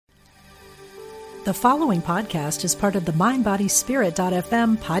The following podcast is part of the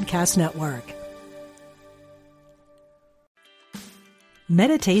MindBodySpirit.fm podcast network.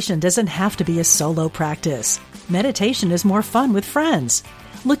 Meditation doesn't have to be a solo practice. Meditation is more fun with friends.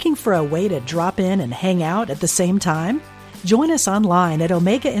 Looking for a way to drop in and hang out at the same time? Join us online at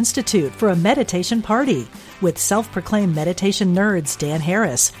Omega Institute for a meditation party with self-proclaimed meditation nerds Dan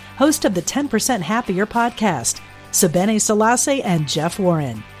Harris, host of the 10% Happier podcast, Sebene Selassie, and Jeff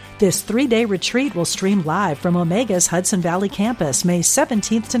Warren. This 3-day retreat will stream live from Omega's Hudson Valley campus May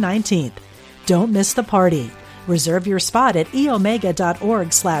 17th to 19th. Don't miss the party. Reserve your spot at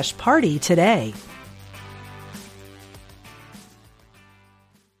eomega.org/party today.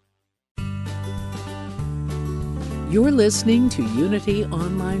 You're listening to Unity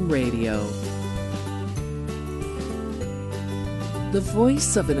Online Radio, the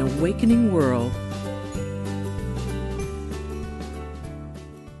voice of an awakening world.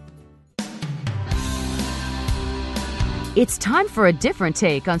 It's time for a different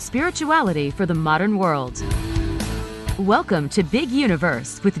take on spirituality for the modern world. Welcome to Big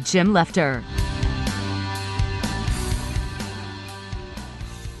Universe with Jim Lefter.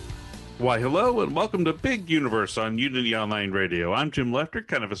 Why, hello, and welcome to Big Universe on Unity Online Radio. I'm Jim Lefter,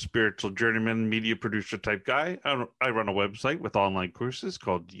 kind of a spiritual journeyman, media producer type guy. I run a website with online courses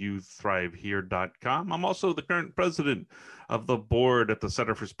called YouThriveHere.com. I'm also the current president of the board at the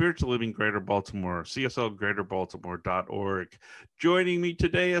Center for Spiritual Living Greater Baltimore, cslgreaterbaltimore.org. Joining me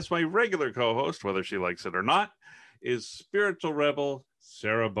today as my regular co-host, whether she likes it or not, is spiritual rebel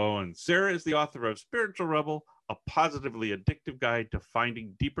Sarah Bowen. Sarah is the author of Spiritual Rebel, a positively addictive guide to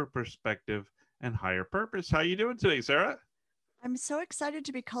finding deeper perspective and higher purpose. How are you doing today, Sarah? I'm so excited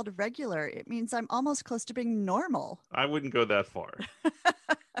to be called a regular. It means I'm almost close to being normal. I wouldn't go that far.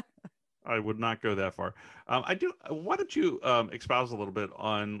 I would not go that far. Why don't you espouse a little bit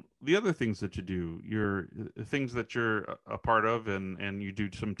on the other things that you do, your things that you're a part of, and you do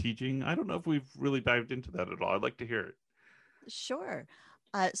some teaching. I don't know if we've really dived into that at all. I'd like to hear it. Sure.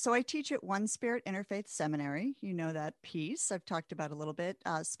 So I teach at One Spirit Interfaith Seminary. You know that piece I've talked about a little bit,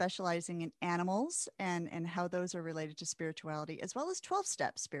 specializing in animals and how those are related to spirituality, as well as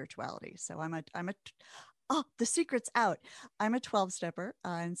 12-step spirituality. So the secret's out. I'm a 12-stepper,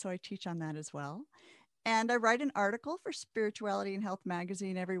 and so I teach on that as well. And I write an article for Spirituality and Health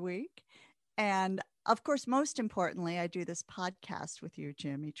magazine every week. And of course, most importantly, I do this podcast with you,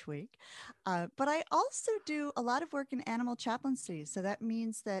 Jim, each week. But I also do a lot of work in animal chaplaincy. So that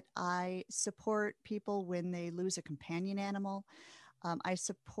means that I support people when they lose a companion animal. I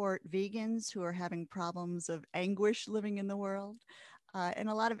support vegans who are having problems of anguish living in the world. And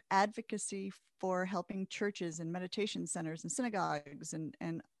a lot of advocacy for helping churches and meditation centers and synagogues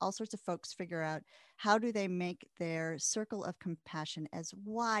and all sorts of folks figure out how do they make their circle of compassion as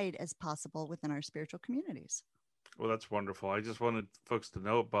wide as possible within our spiritual communities. Well, that's wonderful. I just wanted folks to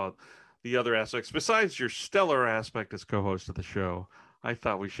know about the other aspects. Besides your stellar aspect as co-host of the show, I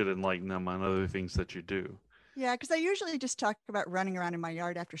thought we should enlighten them on other things that you do. Yeah, because I usually just talk about running around in my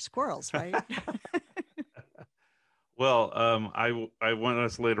yard after squirrels, right? Well, I want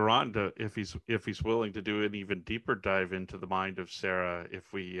us later on to, if he's willing to do an even deeper dive into the mind of Sarah,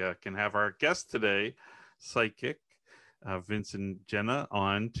 if we can have our guest today, psychic Vincent Jenna,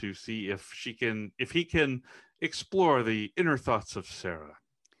 on to see if he can explore the inner thoughts of Sarah.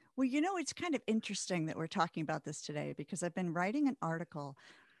 Well, it's kind of interesting that we're talking about this today because I've been writing an article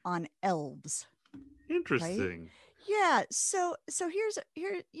on elves. Interesting. Right? Yeah. So here,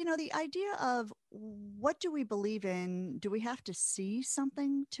 the idea of what do we believe in? Do we have to see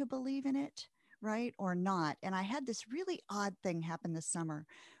something to believe in it, right? Or not? And I had this really odd thing happen this summer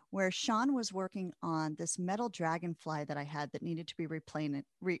where Sean was working on this metal dragonfly that I had that needed to be repainted,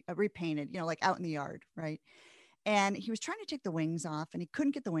 like out in the yard, right? And he was trying to take the wings off and he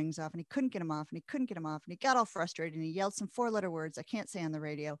couldn't get the wings off and he couldn't get them off and he couldn't get them off and he got all frustrated and he yelled some 4-letter words I can't say on the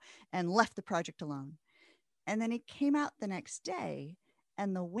radio and left the project alone. And then he came out the next day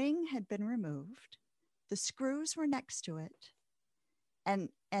and the wing had been removed. The screws were next to it and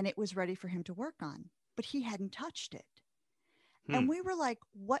it was ready for him to work on, but he hadn't touched it. And we were like,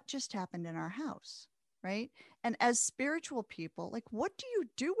 what just happened in our house? Right. And as spiritual people, like, what do you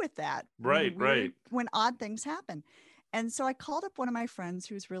do with that? Right. When odd things happen. And so I called up one of my friends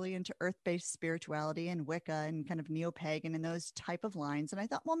who's really into earth-based spirituality and Wicca and kind of neo-pagan and those type of lines. And I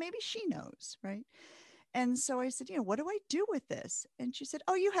thought, well, maybe she knows. Right. And so I said, what do I do with this? And she said,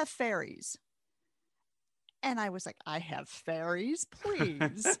 oh, you have fairies. And I was like, I have fairies,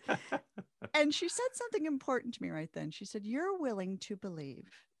 please. And she said something important to me right then. She said, you're willing to believe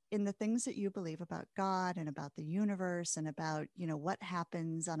in the things that you believe about God and about the universe and about, what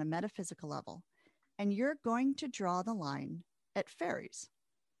happens on a metaphysical level. and you're going to draw the line at fairies.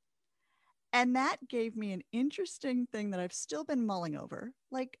 And that gave me an interesting thing that I've still been mulling over.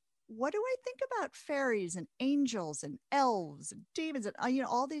 Like, what do I think about fairies and angels and elves and demons and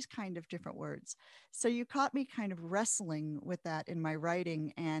all these kind of different words? So you caught me kind of wrestling with that in my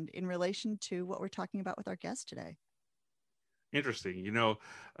writing and in relation to what we're talking about with our guest today. Interesting.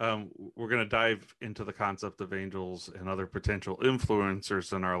 We're going to dive into the concept of angels and other potential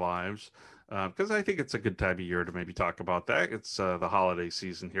influencers in our lives because I think it's a good time of year to maybe talk about that. It's the holiday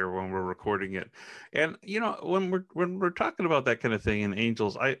season here when we're recording it, and when we're talking about that kind of thing and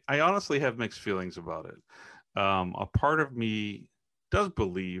angels, I honestly have mixed feelings about it. A part of me does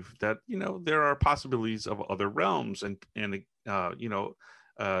believe that there are possibilities of other realms and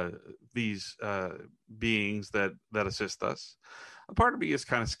these beings that assist us. A part of me is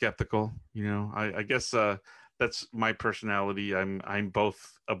kind of skeptical. I guess that's my personality. I'm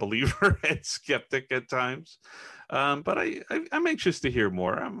both a believer and skeptic at times, but I'm anxious to hear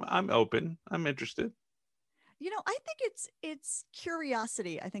more. I'm open. I'm interested. I think it's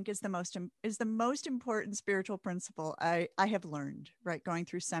curiosity. I think is the most important spiritual principle I have learned, right, going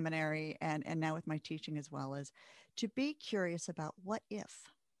through seminary and now with my teaching as well, as to be curious about what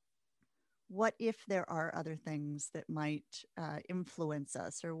if there are other things that might influence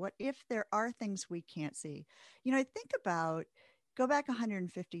us, or what if there are things we can't see. I think about, go back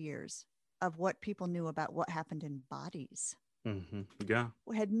 150 years of what people knew about what happened in bodies. Mm-hmm. Yeah.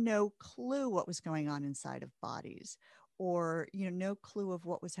 We had no clue what was going on inside of bodies, or no clue of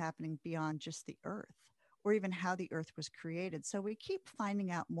what was happening beyond just the earth, or even how the earth was created. So we keep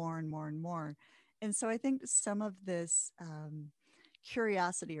finding out more and more and more. And so I think some of this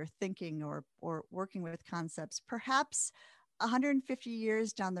curiosity or thinking or working with concepts, perhaps 150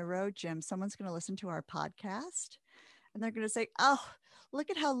 years down the road, Jim, someone's going to listen to our podcast and they're going to say, oh, look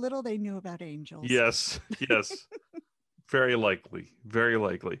at how little they knew about angels. Yes. Very likely.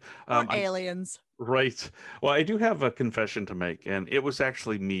 Or aliens. Right. Well, I do have a confession to make, and it was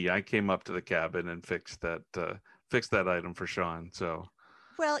actually me. I came up to the cabin and fixed that item for Sean. So,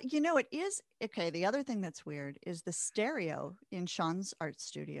 well, it is okay. The other thing that's weird is the stereo in Sean's art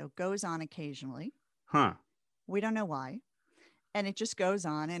studio goes on occasionally. Huh. We don't know why. And it just goes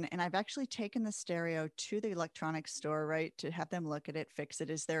on. And I've actually taken the stereo to the electronics store, right, to have them look at it, fix it.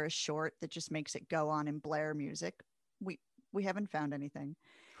 Is there a short that just makes it go on and blare music? We haven't found anything.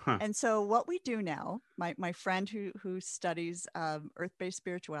 Huh. And so what we do now, my friend who studies earth-based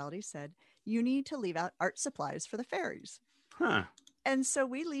spirituality said, you need to leave out art supplies for the fairies. Huh. And so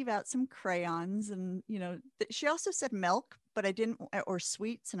we leave out some crayons and, she also said milk, but I didn't, or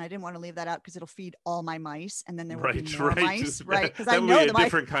sweets. And I didn't want to leave that out because it'll feed all my mice. And then there will be more mice, right? Because I know a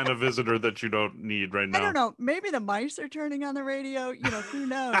different kind of visitor that you don't need right now. I don't know. Maybe the mice are turning on the radio. Who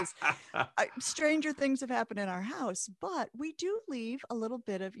knows? Stranger things have happened in our house, but we do leave a little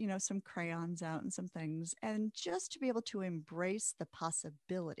bit of, some crayons out and some things. And just to be able to embrace the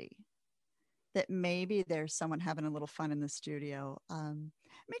possibility that maybe there's someone having a little fun in the studio,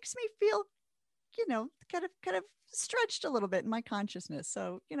 makes me feel, kind of stretched a little bit in my consciousness.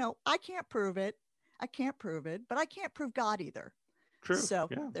 So, I can't prove it, but I can't prove God either. True. So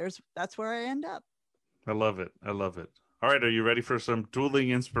yeah. That's where I end up. I love it. All right. Are you ready for some dueling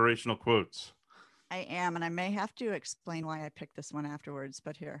inspirational quotes? I am. And I may have to explain why I picked this one afterwards,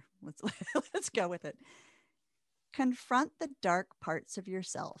 but here, let's go with it. Confront the dark parts of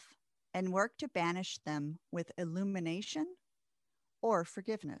yourself and work to banish them with illumination or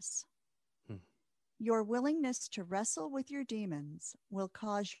forgiveness. Your willingness to wrestle with your demons will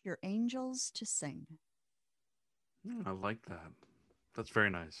cause your angels to sing. I like that. That's very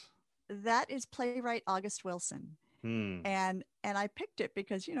nice. That is playwright August Wilson. And I picked it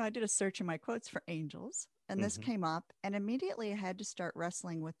because, I did a search in my quotes for angels, and this came up, and immediately I had to start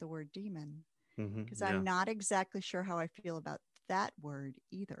wrestling with the word demon because I'm not exactly sure how I feel about that word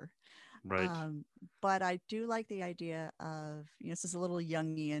either. Right. But I do like the idea of, this is a little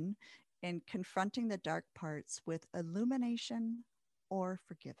Jungian, in confronting the dark parts with illumination or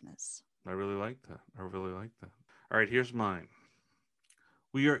forgiveness. I really like that. All right, here's mine.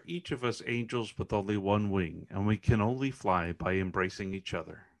 We are each of us angels with only one wing, and we can only fly by embracing each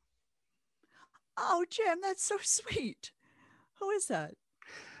other. Oh, Jim, that's so sweet. Who is that?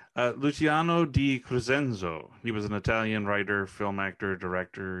 Luciano di Crescenzo. He was an Italian writer, film actor,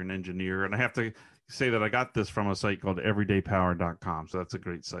 director, and engineer. And I have to say that I got this from a site called everydaypower.com. So that's a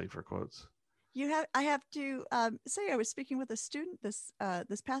great site for quotes. I have to say I was speaking with a student this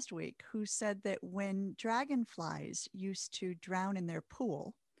past week who said that when dragonflies used to drown in their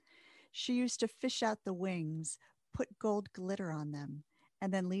pool, she used to fish out the wings, put gold glitter on them,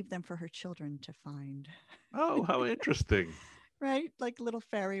 and then leave them for her children to find. Oh, how interesting. Right? Like little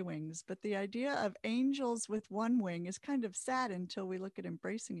fairy wings. But the idea of angels with one wing is kind of sad until we look at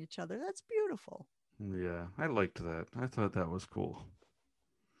embracing each other. That's beautiful. Yeah, I liked that. I thought that was cool.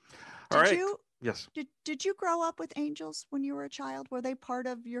 All Did right. you Yes. did you grow up with angels when you were a child? Were they part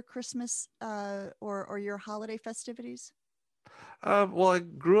of your Christmas or your holiday festivities? Well, I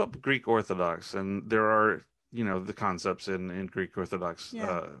grew up Greek Orthodox, and there are, the concepts in Greek Orthodox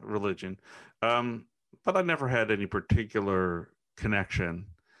Yeah. religion. But I never had any particular connection.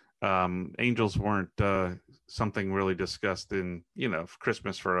 Angels weren't something really discussed in,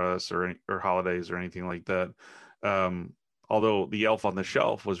 Christmas for us or holidays or anything like that. Although the elf on the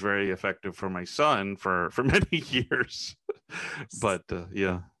shelf was very effective for my son for many years. But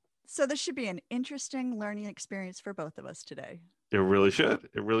yeah, So this should be an interesting learning experience for both of us today. it really should.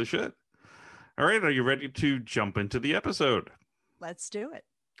 It really should. All right. Are you ready to jump into the episode? Let's do it.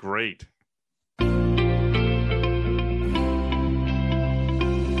 Great.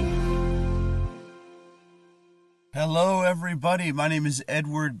 Hello, everybody. My name is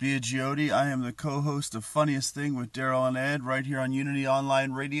Edward Biagiotti. I am the co-host of Funniest Thing with Daryl and Ed right here on Unity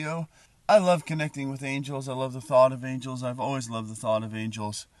Online Radio. I love connecting with angels. I love the thought of angels. I've always loved the thought of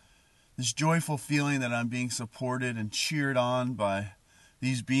angels. This joyful feeling that I'm being supported and cheered on by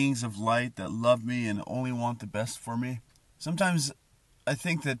these beings of light that love me and only want the best for me. Sometimes I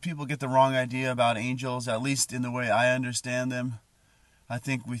think that people get the wrong idea about angels, at least in the way I understand them. I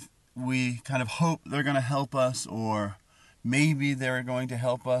think we kind of hope they're going to help us, or maybe they're going to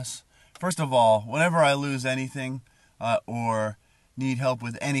help us. First of all, whenever I lose anything or need help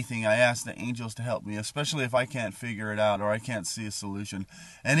with anything, I ask the angels to help me, especially if I can't figure it out or I can't see a solution.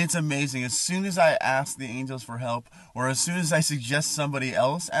 And it's amazing. As soon as I ask the angels for help, or as soon as I suggest somebody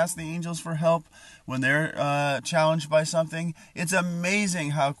else ask the angels for help when they're challenged by something, it's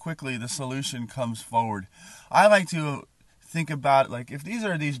amazing how quickly the solution comes forward. I like to think about, like, if these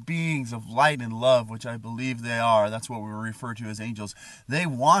are these beings of light and love, which I believe they are, that's what we refer to as angels, they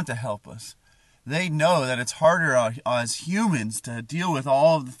want to help us. They know that it's harder as humans to deal with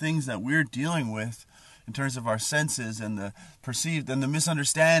all of the things that we're dealing with in terms of our senses and the perceived and the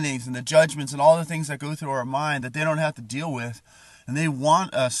misunderstandings and the judgments and all the things that go through our mind that they don't have to deal with. And they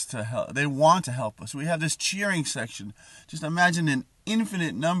want us to help. They want to help us. We have this cheering section. Just imagine an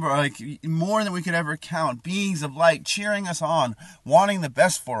infinite number, like more than we could ever count, beings of light cheering us on, wanting the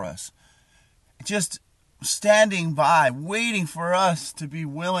best for us. Just standing by, waiting for us to be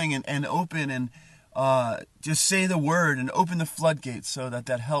willing and open and just say the word and open the floodgates so that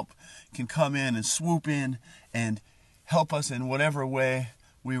help can come in and swoop in and help us in whatever way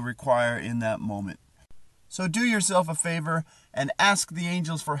we require in that moment. So do yourself a favor and ask the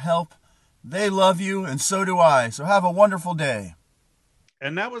angels for help. They love you, and so do I. So have a wonderful day.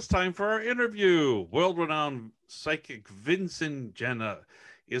 And now it's time for our interview. World-renowned psychic Vincent Genna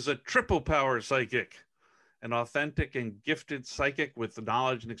is a triple power psychic, an authentic and gifted psychic with the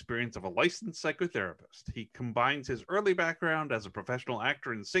knowledge and experience of a licensed psychotherapist. He combines his early background as a professional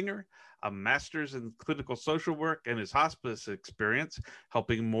actor and singer, a master's in clinical social work, and his hospice experience,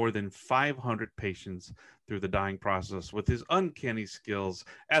 helping more than 500 patients through the dying process with his uncanny skills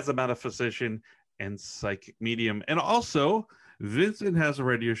as a metaphysician and psychic medium. And also, Vincent has a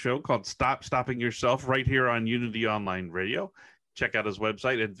radio show called Stop Stopping Yourself right here on Unity Online Radio. Check out his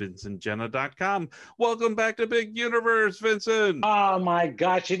website at vincentgenna.com. Welcome back to Big Universe, Vincent. Oh my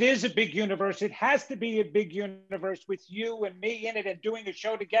gosh, it is a big universe. It has to be a big universe with you and me in it and doing a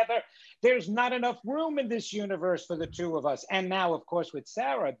show together. There's not enough room in this universe for the two of us. And now, of course, with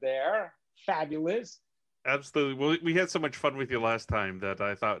Sarah there, fabulous. Absolutely. Well, we had so much fun with you last time that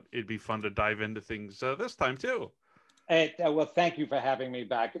I thought it'd be fun to dive into things this time too. Well, thank you for having me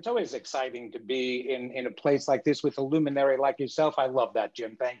back. It's always exciting to be in a place like this with a luminary like yourself. I love that,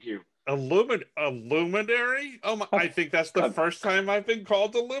 Jim. Thank you. A luminary? Oh my! I think that's the first time I've been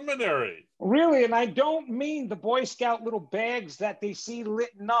called a luminary. Really, and I don't mean the Boy Scout little bags that they see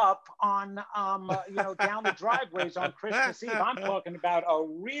lit up on, down the driveways on Christmas Eve. I'm talking about a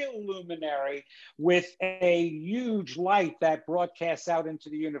real luminary with a huge light that broadcasts out into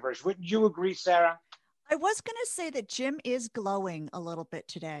the universe. Wouldn't you agree, Sarah? I was going to say that Jim is glowing a little bit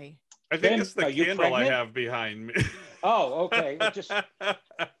today. I think it's the candle I have behind me. Oh, okay. Just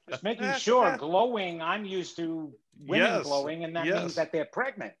making sure. Glowing, I'm used to women glowing, and that means that they're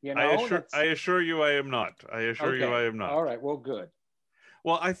pregnant, you know? I assure you I am not. I assure you I am not. All right, well, good.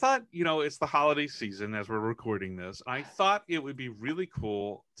 Well, I thought, it's the holiday season as we're recording this. I thought it would be really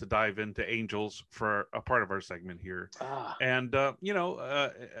cool to dive into angels for a part of our segment here. And,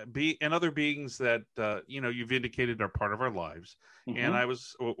 be and other beings that, you've indicated are part of our lives. And I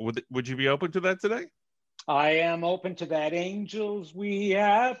was, would you be open to that today? I am open to that. Angels we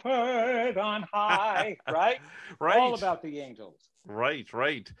have heard on high, right? Right. All about the angels. Right.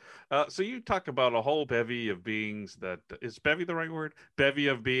 So you talk about a whole bevy of beings that, is bevy the right word? Bevy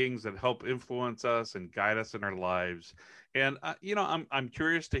of beings that help influence us and guide us in our lives. And, I'm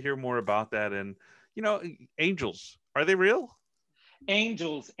curious to hear more about that. And, angels, are they real?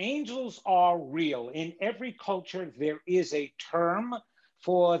 Angels are real. In every culture, there is a term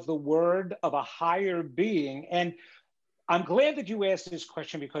for the word of a higher being. And I'm glad that you asked this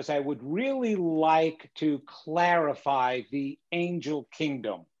question because I would really like to clarify the angel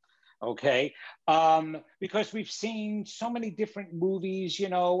kingdom, okay? Because we've seen so many different movies,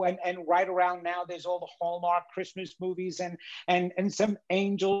 and right around now there's all the Hallmark Christmas movies and some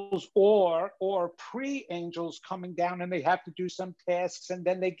angels or pre-angels coming down, and they have to do some tasks, and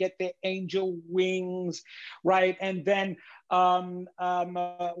then they get their angel wings, right? And then what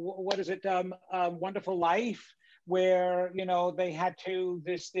is it? Wonderful Life, where they had to,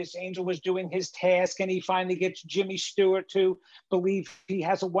 this angel was doing his task, and he finally gets Jimmy Stewart to believe he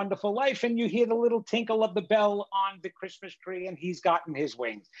has a wonderful life, and you hear the little tinkle of the bell on the Christmas tree, and he's gotten his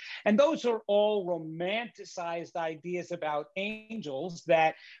wings. And those are all romanticized ideas about angels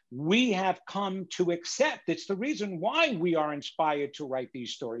that we have come to accept. It's the reason why we are inspired to write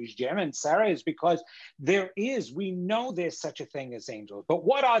these stories, Jim and Sarah, is because we know there's such a thing as angels, but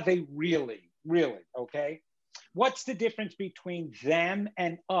what are they really, okay? What's the difference between them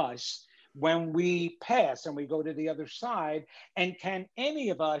and us when we pass and we go to the other side? And can any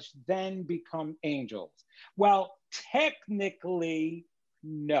of us then become angels? Well, technically,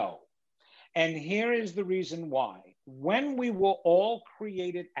 no. And here is the reason why. When we were all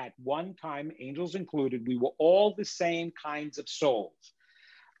created at one time, angels included, we were all the same kinds of souls.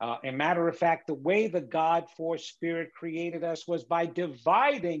 A matter of fact, the way the God force spirit created us was by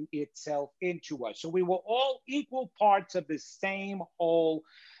dividing itself into us. So we were all equal parts of the same whole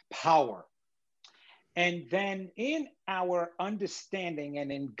power. And then in our understanding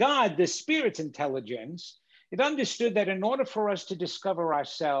and in God, the spirit's intelligence, it understood that in order for us to discover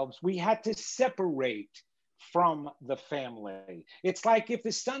ourselves, we had to separate from the family. It's like if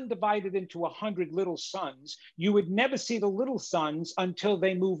the sun divided into 100 little suns, you would never see the little suns until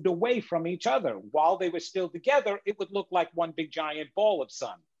they moved away from each other. While they were still together, it would look like one big giant ball of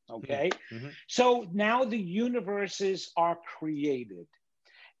sun, okay? Mm-hmm. So now the universes are created,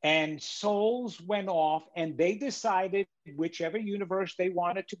 and souls went off and they decided whichever universe they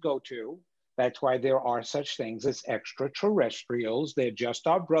wanted to go to. That's why there are such things as extraterrestrials. They're just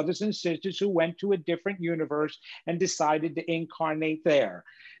our brothers and sisters who went to a different universe and decided to incarnate there.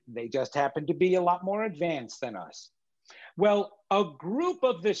 They just happen to be a lot more advanced than us. Well, a group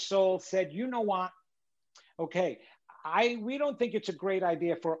of the souls said, you know what? Okay, we don't think it's a great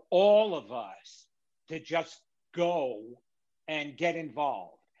idea for all of us to just go and get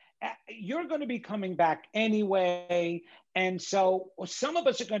involved. You're going to be coming back anyway. And so some of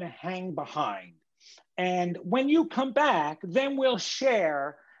us are going to hang behind. And when you come back, then we'll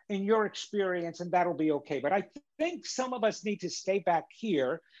share in your experience, and that'll be okay. But I think some of us need to stay back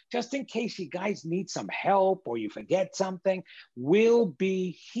here just in case you guys need some help or you forget something. We'll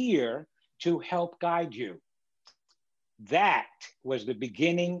be here to help guide you. That was the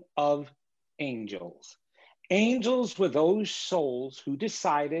beginning of angels. Angels were those souls who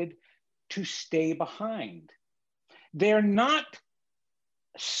decided to stay behind. They're not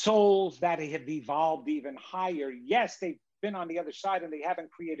souls that have evolved even higher. Yes, they've been on the other side and they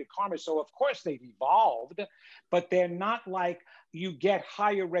haven't created karma, so of course they've evolved, but they're not like you get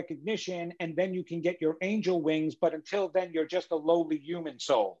higher recognition and then you can get your angel wings, but until then you're just a lowly human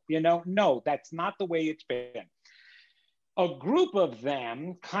soul. No, that's not the way it's been. A group of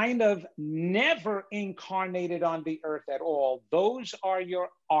them kind of never incarnated on the earth at all. Those are your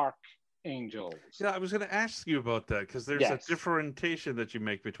archangels. Yeah, I was going to ask you about that because there's a differentiation that you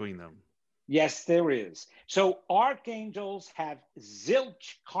make between them. Yes, there is. So archangels have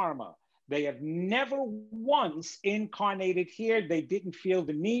zilch karma. They have never once incarnated here. They didn't feel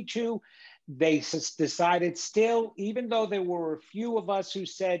the need to. They decided still, even though there were a few of us who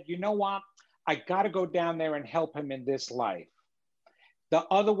said, you know what? I got to go down there and help him in this life. The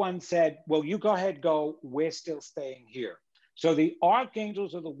other one said, well, you go ahead, go. We're still staying here. So the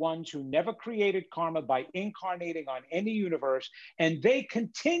archangels are the ones who never created karma by incarnating on any universe, and they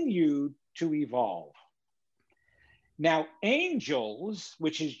continued to evolve. Now, angels,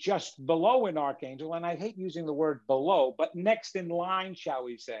 which is just below an archangel, and I hate using the word below, but next in line, shall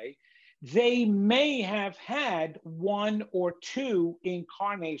we say, they may have had one or two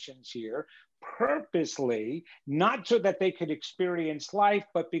incarnations here purposely, not so that they could experience life,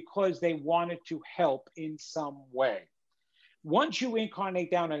 but because they wanted to help in some way. Once you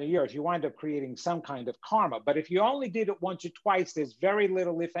incarnate down on the earth, you wind up creating some kind of karma. But if you only did it once or twice, there's very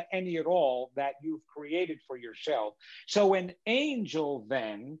little, if any at all, that you've created for yourself. So an angel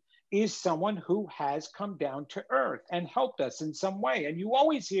then is someone who has come down to earth and helped us in some way. And you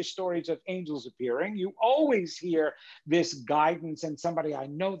always hear stories of angels appearing. You always hear this guidance and somebody, I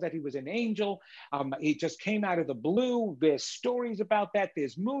know that he was an angel. He just came out of the blue. There's stories about that.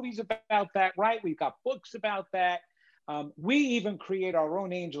 There's movies about that, right? We've got books about that. We even create our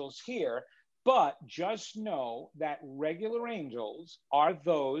own angels here, but just know that regular angels are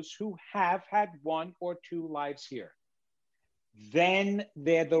those who have had one or two lives here. Then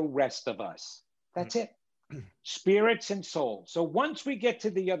they're the rest of us. That's it. Spirits and souls. So once we get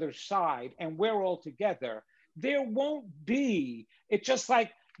to the other side and we're all together, there won't be, it's just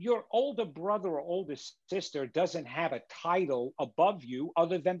like your older brother or older sister doesn't have a title above you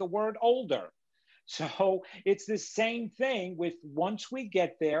other than the word older. So it's the same thing with once we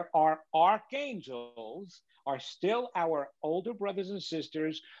get there, our archangels are still our older brothers and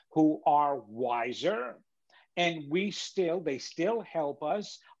sisters who are wiser, and they still help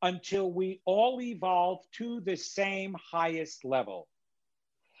us until we all evolve to the same highest level.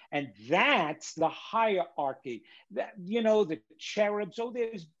 And that's the hierarchy. That, you know, the cherubs, oh,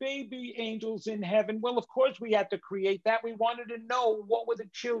 there's baby angels in heaven. Well, of course we had to create that. We wanted to know what were the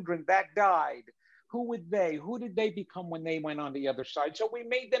children that died. Who did they become when they went on the other side? So we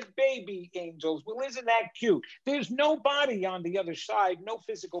made them baby angels. Well, isn't that cute? There's no body on the other side, no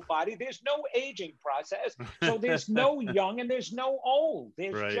physical body. There's no aging process. So there's no young and there's no old.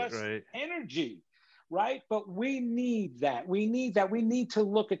 There's just energy, right? But we need that. We need to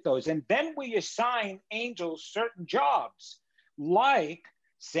look at those. And then we assign angels certain jobs, like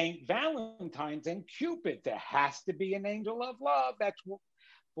St. Valentine's and Cupid. There has to be an angel of love. But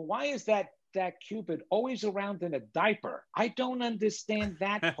why is that Cupid always around in a diaper? I don't understand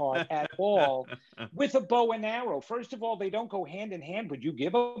that part at all. With a bow and arrow. First of all, they don't go hand in hand. Would you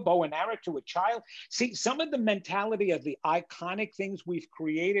give a bow and arrow to a child? See, some of the mentality of the iconic things we've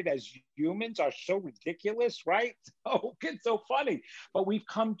created as humans are so ridiculous, right? Oh, it's so funny. But we've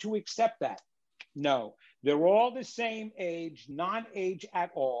come to accept that. No, they're all the same age, non-age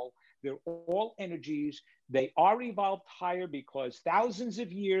at all. They're all energies. They are evolved higher because thousands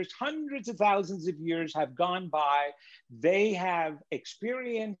of years, hundreds of thousands of years have gone by. They have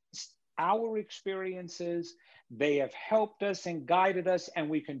experienced our experiences. They have helped us and guided us, and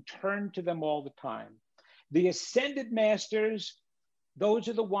we can turn to them all the time. The ascended masters, those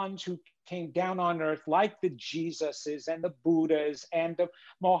are the ones who came down on earth, like the Jesuses and the Buddhas and the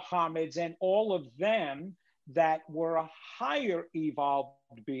Mohammeds and all of them, that were a higher evolved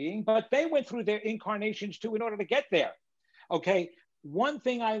being, but they went through their incarnations too in order to get there. Okay, one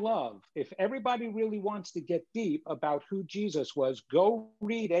thing I love, if everybody really wants to get deep about who Jesus was, go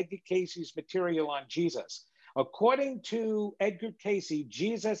read Edgar Cayce's material on Jesus. According to Edgar Cayce,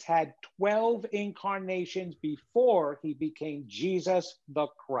 Jesus had 12 incarnations before he became Jesus the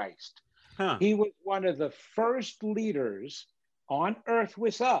Christ. He was one of the first leaders on earth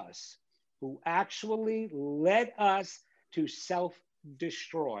with us who actually led us to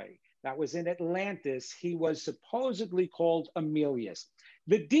self-destroy. That was in Atlantis. He was supposedly called Emilius.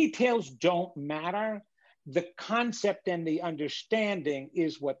 The details don't matter. The concept and the understanding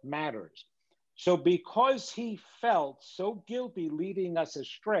is what matters. So because he felt so guilty leading us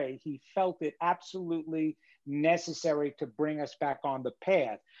astray, he felt it absolutely necessary to bring us back on the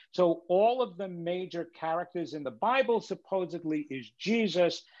path. So all of the major characters in the Bible supposedly is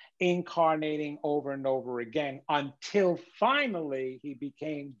Jesus incarnating over and over again until finally he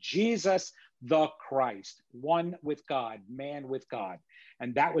became Jesus the Christ, one with God, man with God.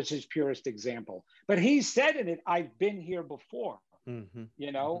 And that was his purest example. But he said in it, I've been here before.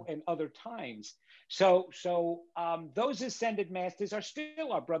 You know, and other times. So those ascended masters are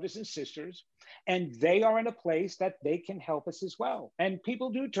still our brothers and sisters, and they are in a place that they can help us as well. And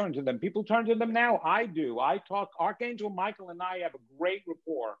people do turn to them. People turn to them now. I do. I talk, Archangel Michael and I have a great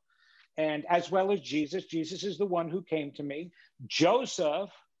rapport, and as well as Jesus. Jesus is the one who came to me.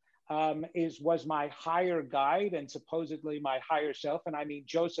 Joseph was my higher guide and supposedly my higher self. And I mean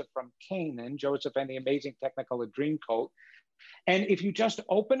Joseph from Canaan, Joseph and the Amazing Technicolor Dreamcoat. And if you just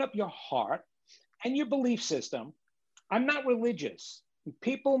open up your heart and your belief system, I'm not religious.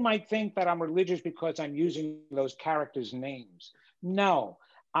 people might think that I'm religious because I'm using those characters' names. No,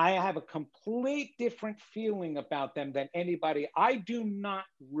 I have a complete different feeling about them than anybody. I do not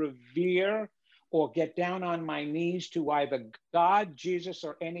revere or get down on my knees to either God, Jesus,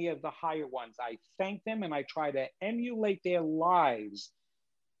 or any of the higher ones. I thank them and I try to emulate their lives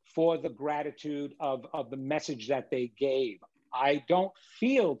for the gratitude of the message that they gave. I don't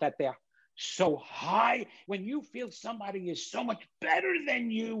feel that they're so high. When you feel somebody is so much better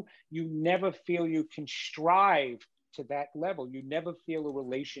than you, you never feel you can strive to that level. You never feel a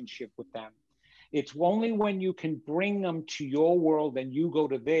relationship with them. It's only when you can bring them to your world and you go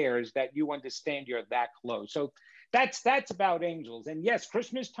to theirs that you understand you're that close. So that's about angels. And yes,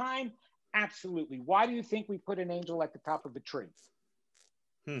 Christmas time, absolutely. Why do you think we put an angel at the top of the tree?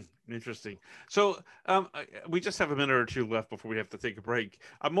 Interesting. So we just have a minute or two left before we have to take a break.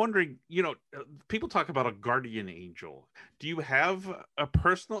 I'm wondering, people talk about a guardian angel. Do you have a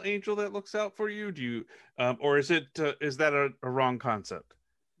personal angel that looks out for you? Do you, or is that a wrong concept?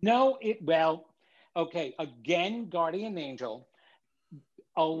 No, okay. Again, guardian angel.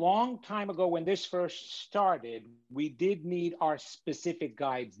 A long time ago when this first started, we did need our specific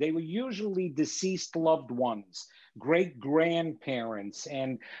guides. They were usually deceased loved ones, great-grandparents,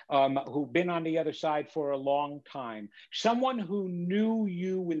 and who've been on the other side for a long time. Someone who knew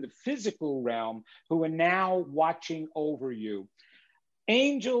you in the physical realm, who are now watching over you.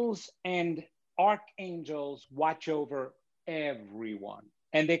 Angels and archangels watch over everyone.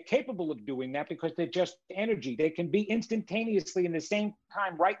 And they're capable of doing that because they're just energy. They can be instantaneously in the same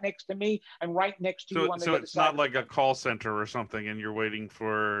time right next to me and right next to you on the other side. So it's not like a call center or something and you're waiting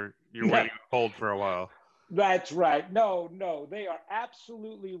to hold for a while. That's right. No, they are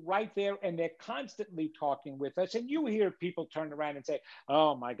absolutely right there, and they're constantly talking with us. And you hear people turn around and say,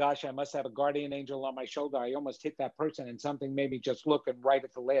 oh my gosh, I must have a guardian angel on my shoulder. I almost hit that person and something made me just look and right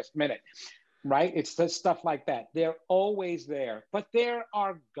at the last minute. Right? It's the stuff like that. They're always there. But there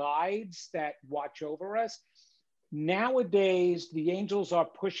are guides that watch over us. Nowadays, the angels are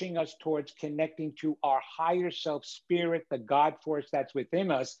pushing us towards connecting to our higher self spirit, the God force that's within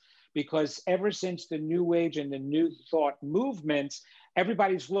us, because ever since the New Age and the New Thought movements,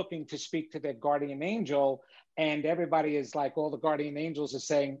 everybody's looking to speak to their guardian angel. And everybody is like, all the guardian angels are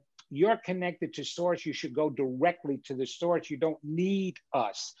saying, you're connected to source. You should go directly to the source. You don't need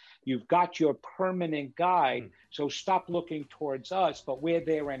us. You've got your permanent guide. So stop looking towards us, but we're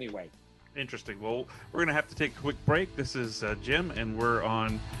there anyway. Interesting. Well, we're going to have to take a quick break. This is Jim, and we're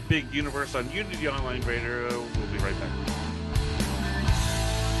on Big Universe on Unity Online Radio. We'll be right back.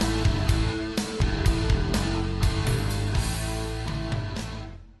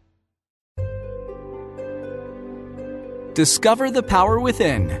 Discover the power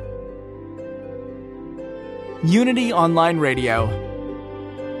within. Unity Online Radio.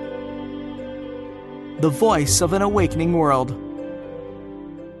 The voice of an awakening world.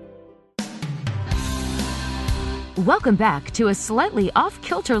 Welcome back to a slightly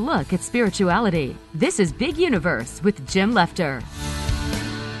off-kilter look at spirituality. This is Big Universe with Jim Lefter.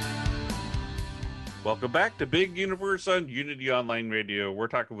 Welcome back to Big Universe on Unity Online Radio. We're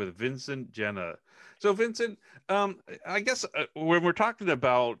talking with Vincent Genna. So Vincent, I guess when we're talking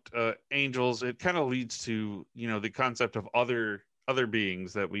about angels, it kind of leads to, the concept of other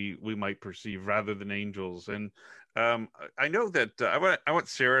beings that we might perceive rather than angels. And I know that I want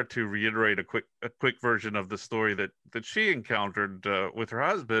Sarah to reiterate a quick version of the story that she encountered with her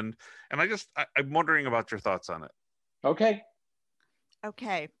husband. And I'm wondering about your thoughts on it. Okay.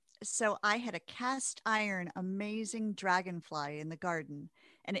 So I had a cast iron amazing dragonfly in the garden,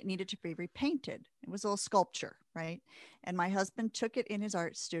 and it needed to be repainted. It was a little sculpture, right? And my husband took it in his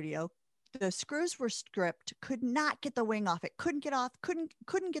art studio. The screws were stripped, could not get the wing off. It couldn't get off, couldn't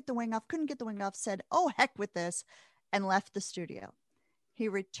get the wing off, said, oh, heck with this, and left the studio. He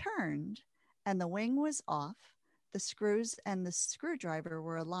returned, and the wing was off. The screws and the screwdriver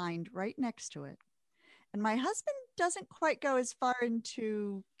were aligned right next to it. And my husband doesn't quite go as far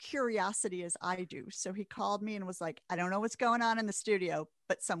into curiosity as I do. So he called me and was like, I don't know what's going on in the studio,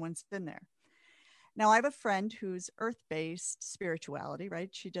 but someone's in there. Now, I have a friend who's earth-based spirituality, right?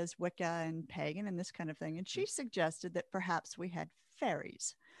 She does Wicca and pagan and this kind of thing. And she suggested that perhaps we had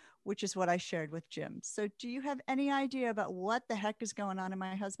fairies, which is what I shared with Jim. So do you have any idea about what the heck is going on in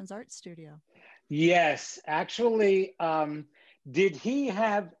my husband's art studio? Yes, actually, did he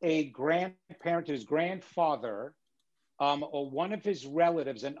have a grandparent, his grandfather, or one of his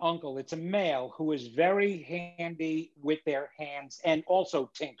relatives, an uncle? It's a male who is very handy with their hands and also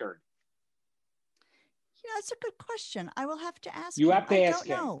tinkered. Yeah, that's a good question. I will have to ask you him. have to ask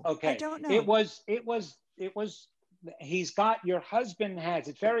him. Know. Okay. I don't know. It was your husband has,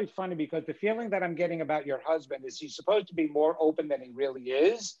 it's very funny because the feeling that I'm getting about your husband is he's supposed to be more open than he really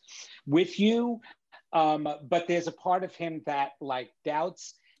is with you. But there's a part of him that like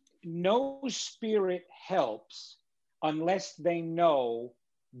doubts. No spirit helps unless they know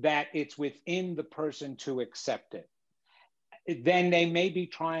that it's within the person to accept it. Then they may be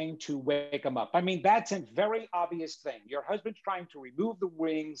trying to wake them up. I mean, that's a very obvious thing. Your husband's trying to remove the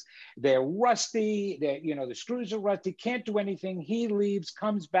rings. They're rusty. The screws are rusty. Can't do anything. He leaves,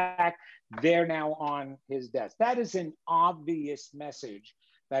 comes back. They're now on his desk. That is an obvious message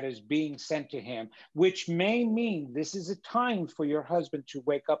that is being sent to him, which may mean this is a time for your husband to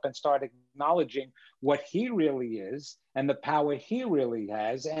wake up and start acknowledging what he really is and the power he really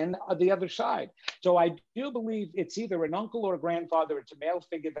has and the other side. So I do believe it's either an uncle or a grandfather, it's a male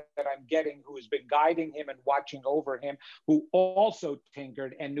figure that I'm getting who has been guiding him and watching over him, who also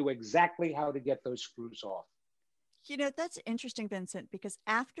tinkered and knew exactly how to get those screws off. That's interesting, Vincent, because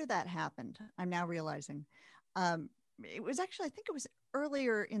after that happened, I'm now realizing, it was actually, I think it was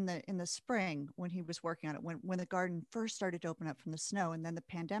earlier in the spring when he was working on it, when the garden first started to open up from the snow, and then the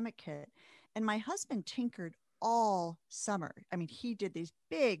pandemic hit. And my husband tinkered all summer. I mean, he did these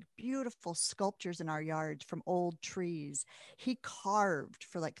big, beautiful sculptures in our yard from old trees. He carved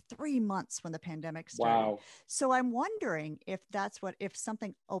for like 3 months when the pandemic started. Wow. So I'm wondering if if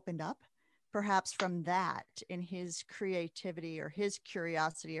something opened up perhaps from that in his creativity or his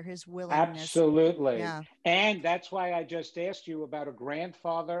curiosity or his willingness. Absolutely. Yeah. And that's why I just asked you about a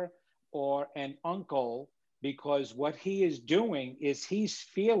grandfather or an uncle, because what he is doing is he's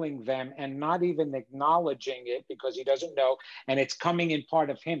feeling them and not even acknowledging it because he doesn't know. And it's coming in part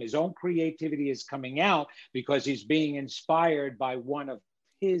of him. His own creativity is coming out because he's being inspired by one of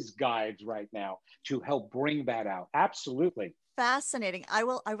his guides right now to help bring that out. Absolutely. Fascinating. I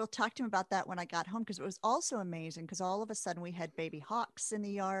will talk to him about that when I got home, because it was also amazing because all of a sudden we had baby hawks in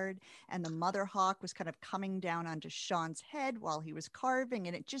the yard and the mother hawk was kind of coming down onto Sean's head while he was carving,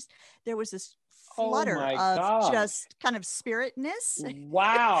 and there was this flutter of just kind of spiritness.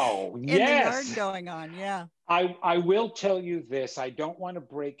 Wow. in Yes. the yard going on. Yeah. I will tell you this. I don't want to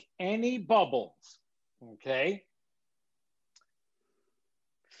break any bubbles. Okay.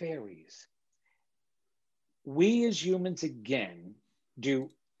 Fairies. We as humans, again, do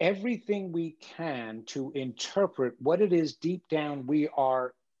everything we can to interpret what it is deep down we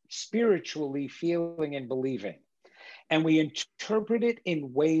are spiritually feeling and believing. And we interpret it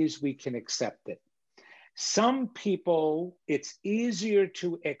in ways we can accept it. Some people, it's easier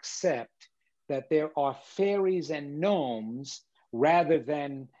to accept that there are fairies and gnomes rather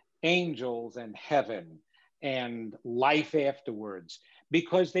than angels and heaven and life afterwards,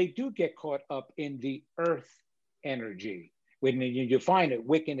 because they do get caught up in the earth energy. When you find it,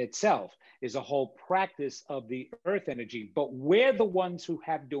 Wiccan itself is a whole practice of the earth energy, but we're the ones who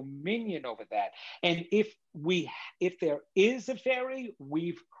have dominion over that. And if there is a fairy,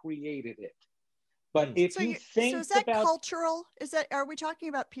 we've created it. But if you think is that about cultural? Are we talking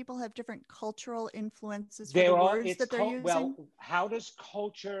about people have different cultural influences for the words that they're using? Well, how is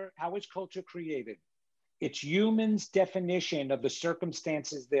culture created? It's humans' definition of the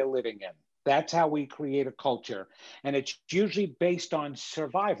circumstances they're living in. That's how we create a culture. And it's usually based on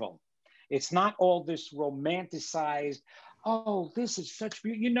survival. It's not all this romanticized, oh, this is such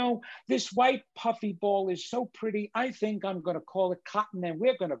beauty. This white puffy ball is so pretty. I think I'm going to call it cotton and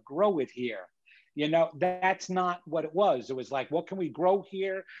we're going to grow it here. That's not what it was. It was like, what can we grow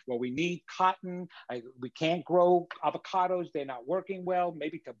here? Well, we need cotton. We can't grow avocados. They're not working well,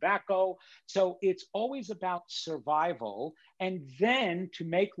 maybe tobacco. So it's always about survival. And then to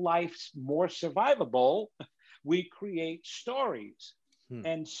make life more survivable, we create stories.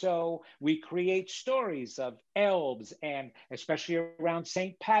 And so we create stories of elves, and especially around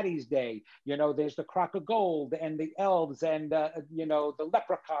St. Patty's Day, there's the crock of gold and the elves and, the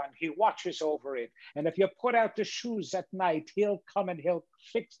leprechaun, he watches over it. And if you put out the shoes at night, he'll come and he'll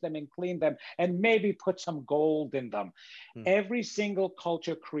fix them and clean them and maybe put some gold in them. Every single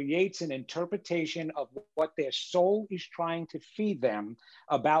culture creates an interpretation of what their soul is trying to feed them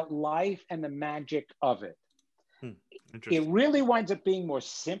about life and the magic of it. It really winds up being more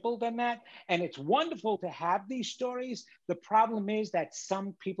simple than that. And it's wonderful to have these stories. The problem is that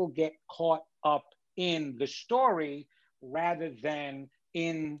some people get caught up in the story rather than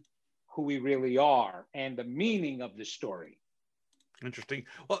in who we really are and the meaning of the story. Interesting.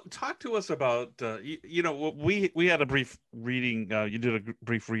 Well, talk to us about, we had a brief reading. You did a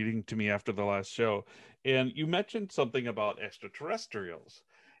brief reading to me after the last show, and you mentioned something about extraterrestrials.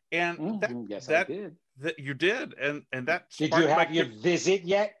 And yes, that I did. that you did, and that Did you have your visit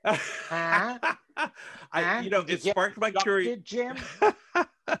yet? Huh? It sparked my curiosity. Jim?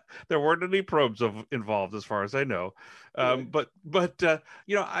 There weren't any probes involved, as far as I know. But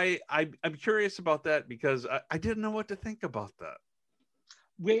I'm curious about that because I didn't know what to think about that.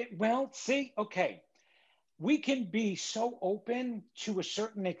 Well, see, okay. We can be so open to a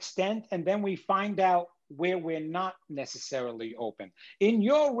certain extent, and then we find out where we're not necessarily open. In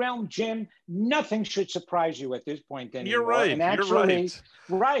your realm, Jim, nothing should surprise you at this point anymore. You're right. And actually,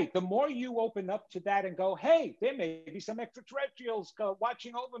 you're right. The more you open up to that and go, hey, there may be some extraterrestrials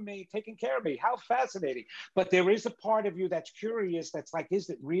watching over me, taking care of me. How fascinating. But there is a part of you that's curious, that's like, is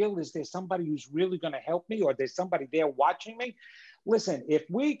it real? Is there somebody who's really going to help me? Or there's somebody there watching me? Listen, if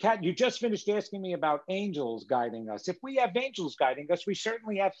we can, you just finished asking me about angels guiding us. If we have angels guiding us, we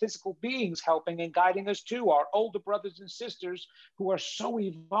certainly have physical beings helping and guiding us too, our older brothers and sisters who are so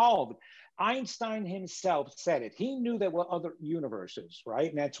evolved. Einstein himself said it. He knew there were other universes, right?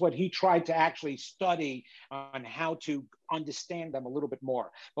 And that's what he tried to actually study on how to understand them a little bit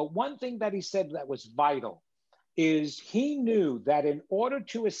more. But one thing that he said that was vital is he knew that in order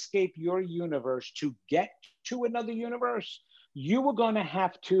to escape your universe, to get to another universe, you were going to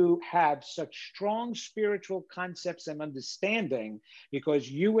have such strong spiritual concepts and understanding,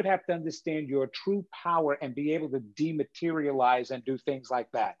 because you would have to understand your true power and be able to dematerialize and do things like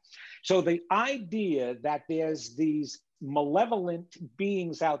that. So the idea that there's these malevolent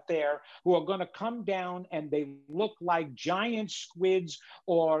beings out there who are going to come down and they look like giant squids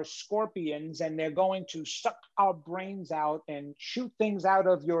or scorpions, and they're going to suck our brains out and shoot things out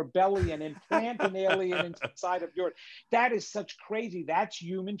of your belly and implant an alien inside of yours. That is such crazy. That's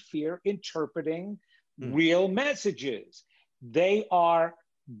human fear interpreting real messages. They are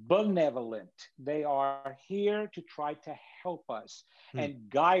benevolent. They are here to try to help us and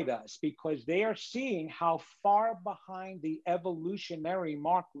guide us, because they are seeing how far behind the evolutionary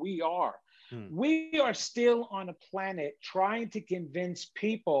mark we are. We are still on a planet trying to convince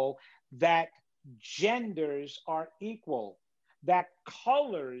people that genders are equal, that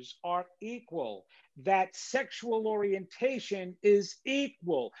colors are equal, that sexual orientation is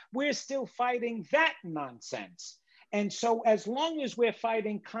equal. We're still fighting that nonsense. And so as long as we're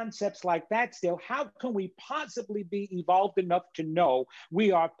fighting concepts like that still, how can we possibly be evolved enough to know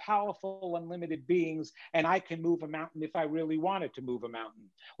we are powerful, unlimited beings, and I can move a mountain if I really wanted to move a mountain,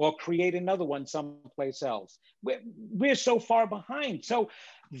 or create another one someplace else? We're so far behind. So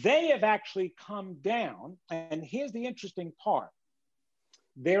they have actually come down, and here's the interesting part.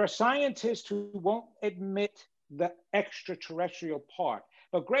 There are scientists who won't admit the extraterrestrial part.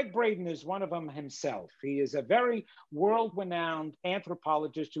 But Greg Braden is one of them himself. He is a very world-renowned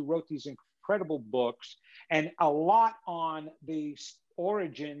anthropologist who wrote these incredible books and a lot on the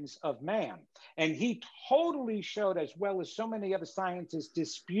origins of man. And he totally showed, as well as so many other scientists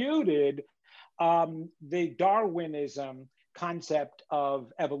disputed, the Darwinism concept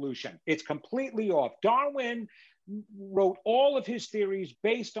of evolution. It's completely off. Darwin wrote all of his theories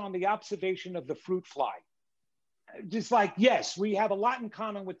based on the observation of the fruit fly. Just like, yes, we have a lot in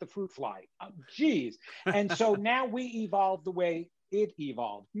common with the fruit fly. Geez. And so now we evolved the way it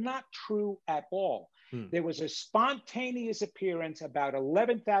evolved. Not true at all. There was a spontaneous appearance about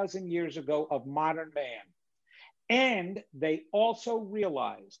 11,000 years ago of modern man. And they also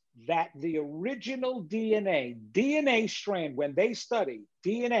realized that the original DNA strand, when they study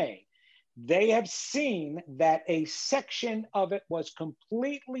DNA, they have seen that a section of it was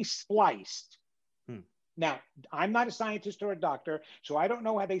completely spliced. Now, I'm not a scientist or a doctor, so I don't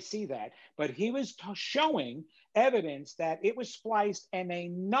know how they see that, but he was showing evidence that it was spliced and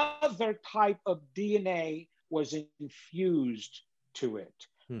another type of DNA was infused to it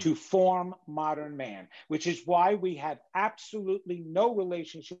to form modern man, which is why we have absolutely no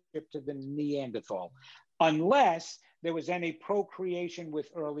relationship to the Neanderthal, unless there was any procreation with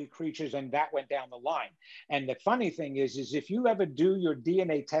early creatures, and that went down the line. And the funny thing is if you ever do your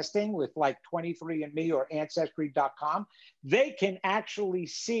DNA testing with like 23andMe or Ancestry.com, they can actually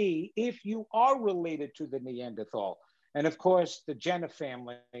see if you are related to the Neanderthal. And of course, the Jenner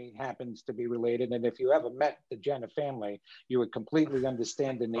family happens to be related. And if you ever met the Jenner family, you would completely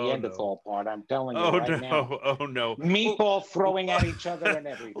understand the Neanderthal part. I'm telling you now. Oh, no. Meatball throwing at each other and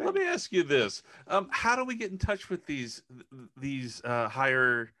everything. Well, let me ask you this. How do we get in touch with these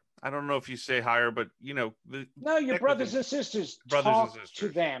higher, I don't know if you say higher, but, your brothers and sisters. Talk to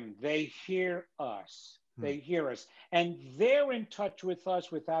them. They hear us. They hear us. And they're in touch with us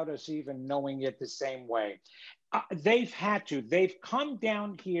without us even knowing it the same way. They've come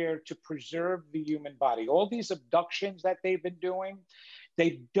down here to preserve the human body. All these abductions that they've been doing,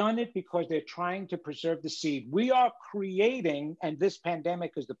 They've done it because they're trying to preserve the seed. We are creating, and this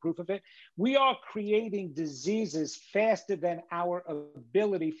pandemic is the proof of it, we are creating diseases faster than our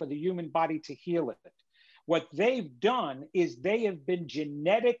ability for the human body to heal it. What they've done is they have been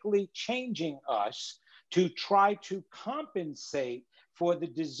genetically changing us to try to compensate for the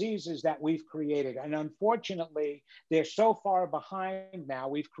diseases that we've created. And unfortunately, they're so far behind now.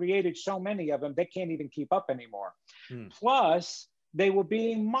 We've created so many of them, they can't even keep up anymore. Plus, they were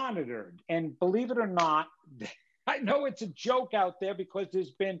being monitored. And believe it or not, I know it's a joke out there because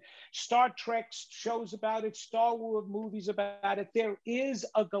there's been Star Trek shows about it, Star Wars movies about it. There is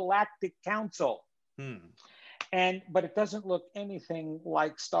a galactic council. But it doesn't look anything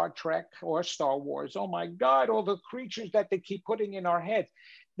like Star Trek or Star Wars. Oh my God, all the creatures that they keep putting in our heads.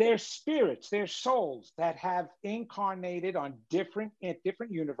 They're spirits, they're souls that have incarnated on different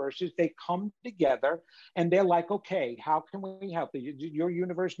universes. They come together and they're like, okay, how can we help you? Your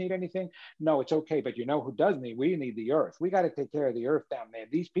universe need anything? No, it's okay. But you know who does need? We need the earth. We got to take care of the earth down there.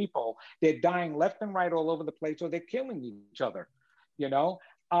 These people, they're dying left and right all over the place, or they're killing each other, you know?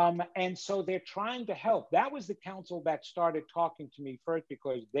 And so they're trying to help. That was the council that started talking to me first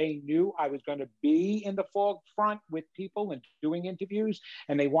because they knew I was going to be in the forefront with people and doing interviews,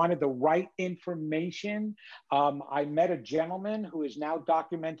 and they wanted the right information. I met a gentleman who is now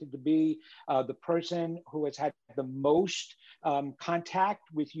documented to be the person who has had the most contact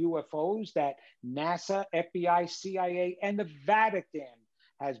with UFOs, that NASA, FBI, CIA, and the Vatican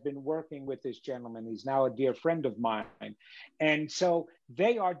has been working with this gentleman. He's now a dear friend of mine. And so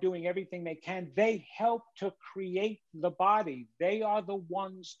they are doing everything they can. They help to create the body. They are the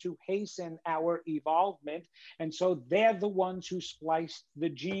ones to hasten our evolvement. And so they're the ones who spliced the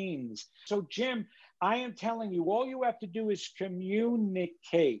genes. So Jim, I am telling you, all you have to do is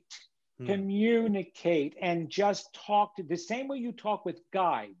communicate. Communicate and just talk to the same way you talk with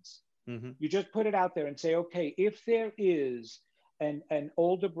guides. You just put it out there and say, okay, if there is an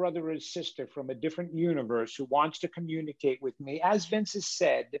older brother or sister from a different universe who wants to communicate with me, as Vince has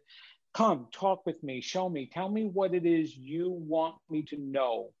said, come talk with me, show me, tell me what it is you want me to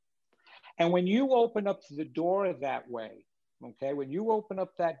know. And when you open up the door that way, okay, when you open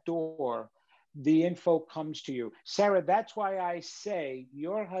up that door, the info comes to you. Sarah, that's why I say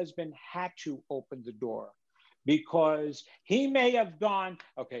your husband had to open the door. Because he may have gone,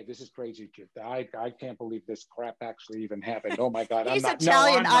 okay, this is crazy. I can't believe this crap actually even happened. Oh my God. He's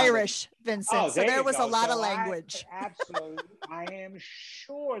Italian Irish, Vincent. So there was a lot of language. Absolutely. I am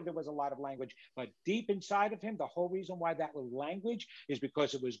sure there was a lot of language. But deep inside of him, the whole reason why that was language is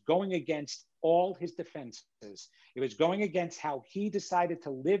because it was going against all his defenses. It was going against how he decided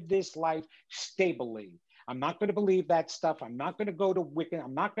to live this life stably. I'm not going to believe that stuff. I'm not going to go to Wiccan.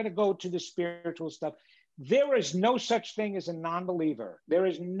 I'm not going to go to the spiritual stuff. There is no such thing as a non-believer. There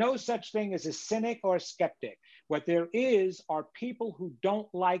is no such thing as a cynic or a skeptic. What there is are people who don't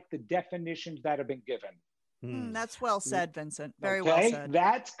like the definitions that have been given. That's well said, Vincent. Very well said.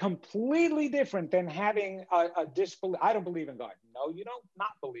 That's completely different than having a disbelief. I don't believe in God. No, you don't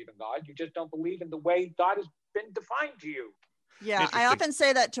not believe in God. You just don't believe in the way God has been defined to you. Yeah, I often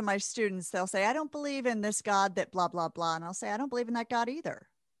say that to my students. They'll say, I don't believe in this God that blah, blah, blah. And I'll say, I don't believe in that God either.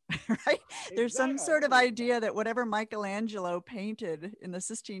 Right? There's some sort of idea that whatever Michelangelo painted in the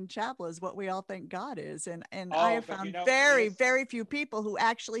Sistine Chapel is what we all think God is. And I have found very few people who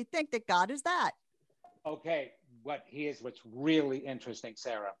actually think that God is that. Okay, here's what's really interesting,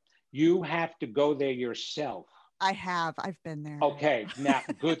 Sarah. You have to go there yourself. I've been there. Okay, now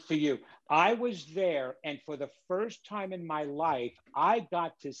good for you. I was there, and for the first time in my life, I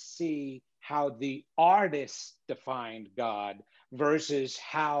got to see how the artists defined God versus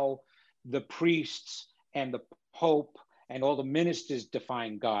how the priests and the Pope and all the ministers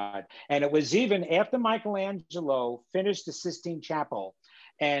define God. And it was even after Michelangelo finished the Sistine Chapel,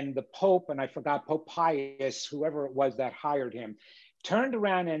 and the Pope, and I forgot, Pope Pius, whoever it was that hired him, turned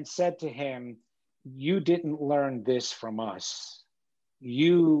around and said to him, you didn't learn this from us.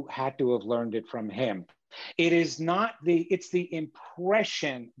 You had to have learned it from him. It's the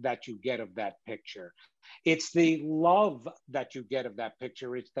impression that you get of that picture. It's the love that you get of that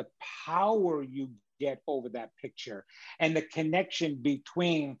picture. It's the power you get over that picture and the connection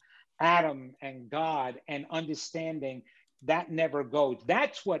between Adam and God and understanding that never goes.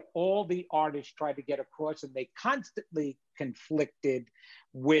 That's what all the artists try to get across, and they constantly conflicted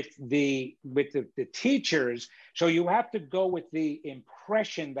with the teachers. So you have to go with the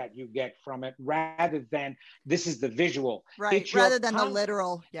impression that you get from it rather than this is the visual. Right, rather than the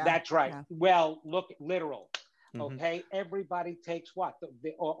literal. Yeah. That's right. Yeah. Well, look, literal. Okay, everybody takes what?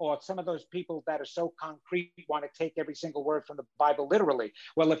 Or some of those people that are so concrete want to take every single word from the Bible literally.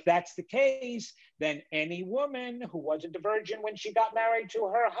 Well, if that's the case, then any woman who wasn't a virgin when she got married to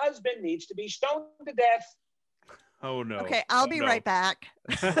her husband needs to be stoned to death. Oh no. Okay, I'll be right back.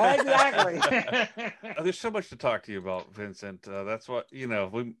 Exactly. There's so much to talk to you about, Vincent. That's what,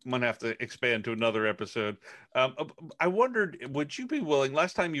 we might have to expand to another episode. I wondered, would you be willing,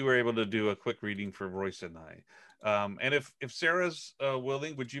 last time you were able to do a quick reading for Royce and I, and if Sarah's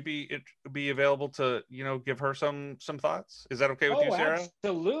willing, would you be available to, give her some thoughts? Is that okay with you, Sarah?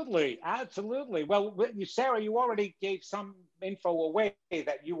 Absolutely. Well, Sarah, you already gave some info away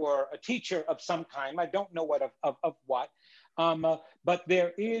that you were a teacher of some kind. I don't know what of what. But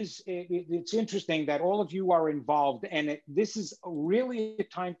it's interesting that all of you are involved, and this is really a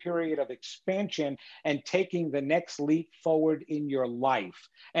time period of expansion and taking the next leap forward in your life.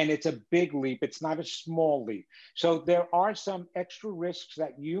 And it's a big leap. It's not a small leap. So there are some extra risks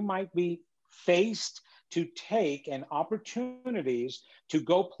that you might be faced to take, and opportunities to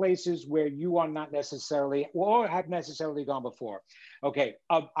go places where you are not necessarily or have necessarily gone before. Okay,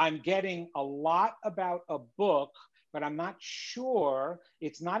 I'm getting a lot about a book, but I'm not sure.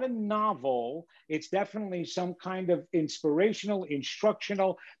 It's not a novel. It's definitely some kind of inspirational,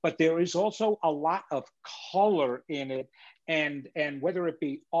 instructional, but there is also a lot of color in it. And whether it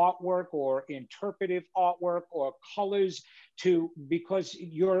be artwork or interpretive artwork or colors, because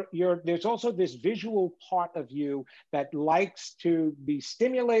there's also this visual part of you that likes to be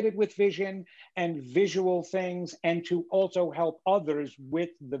stimulated with vision and visual things, and to also help others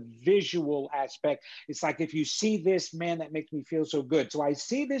with the visual aspect. It's like, if you see this, man, that makes me feel so good. So I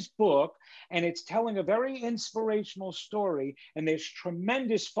see this book, and it's telling a very inspirational story, and there's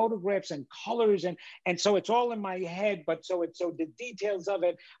tremendous photographs and colors, and so it's all in my head, but so the details of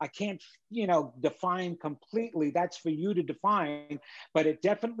it I can't define completely. That's for you to define. But it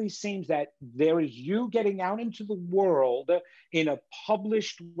definitely seems that there is you getting out into the world in a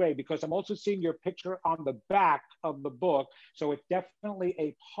published way, because I'm also seeing your picture on the back of the book. So it's definitely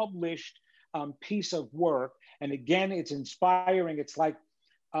a published piece of work. And again, it's inspiring. It's like,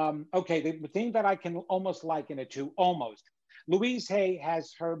 okay, the thing that I can almost liken it to, Louise Hay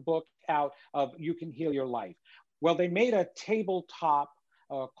has her book out of You Can Heal Your Life. Well, they made a tabletop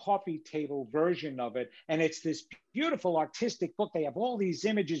coffee table version of it. And it's this beautiful artistic book. They have all these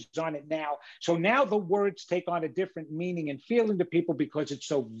images on it now. So now the words take on a different meaning and feeling to people because it's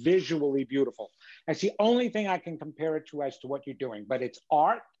so visually beautiful. That's the only thing I can compare it to as to what you're doing. But it's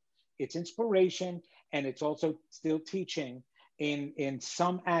art, it's inspiration, and it's also still teaching in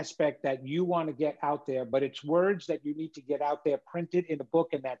some aspect that you want to get out there. But it's words that you need to get out there printed in a book,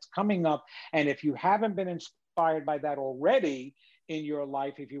 and that's coming up. And if you haven't been inspired by that already in your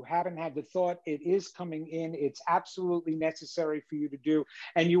life, if you haven't had the thought, it is coming in. It's absolutely necessary for you to do.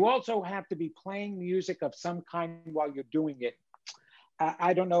 And you also have to be playing music of some kind while you're doing it.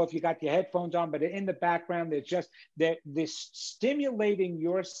 I don't know if you got your headphones on, but in the background, there's just this stimulating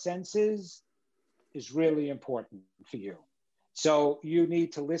your senses is really important for you. So you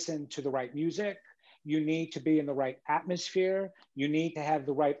need to listen to the right music. You need to be in the right atmosphere. You need to have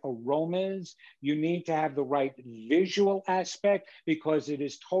the right aromas. You need to have the right visual aspect, because it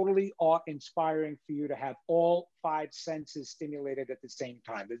is totally awe-inspiring for you to have all 5 senses stimulated at the same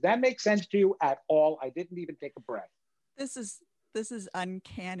time. Does that make sense to you at all? I didn't even take a breath. This is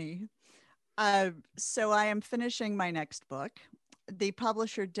uncanny. So I am finishing my next book. The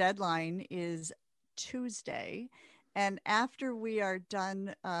publisher deadline is Tuesday. And after we are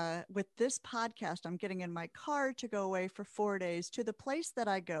done with this podcast, I'm getting in my car to go away for 4 days to the place that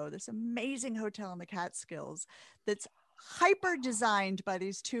I go, this amazing hotel in the Catskills that's hyper designed by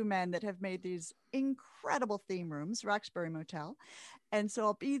these 2 men that have made these incredible theme rooms, Roxbury Motel. And so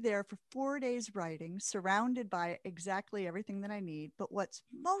I'll be there for 4 days writing, surrounded by exactly everything that I need. But what's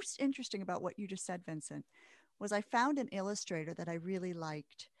most interesting about what you just said, Vincent, was I found an illustrator that I really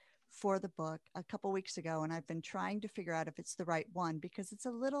liked for the book a couple weeks ago, and I've been trying to figure out if it's the right one, because it's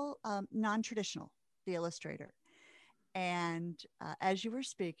a little non-traditional, the illustrator. And as you were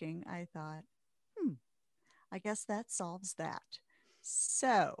speaking, I thought, I guess that solves that.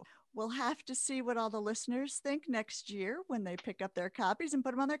 So we'll have to see what all the listeners think next year when they pick up their copies and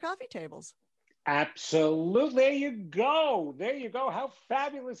put them on their coffee tables. Absolutely. There you go. There you go. How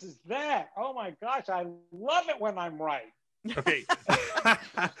fabulous is that? Oh my gosh, I love it when I'm right. Okay.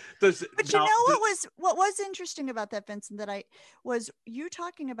 But you know what was interesting about that, Vincent, that was you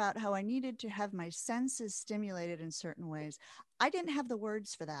talking about how I needed to have my senses stimulated in certain ways. I didn't have the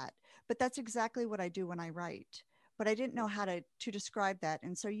words for that, but that's exactly what I do when I write. but I didn't know how to describe that.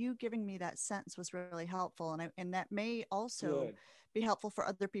 And so you giving me that sentence was really helpful. And that may also be helpful for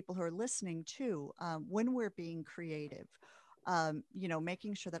other people who are listening too, when we're being creative,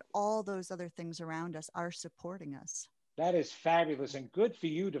 making sure that all those other things around us are supporting us. That is fabulous, and good for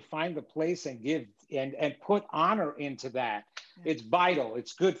you to find the place and give and put honor into that. Yeah. It's vital.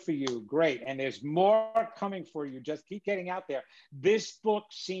 It's good for you. Great. And there's more coming for you. Just keep getting out there. This book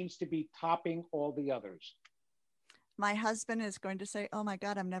seems to be topping all the others. My husband is going to say, oh my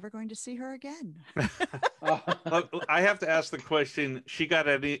God, I'm never going to see her again. I have to ask the question, she got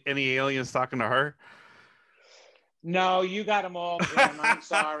any aliens talking to her? No, you got them all, Jim. I'm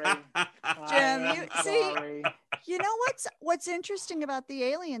sorry. Jim, you know what's interesting about the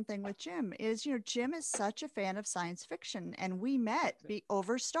alien thing with Jim is, Jim is such a fan of science fiction, and we met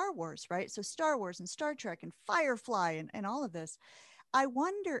over Star Wars, right? So Star Wars and Star Trek and Firefly and all of this. I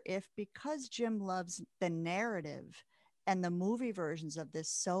wonder if, because Jim loves the narrative and the movie versions of this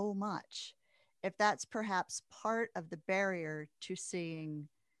so much, if that's perhaps part of the barrier to seeing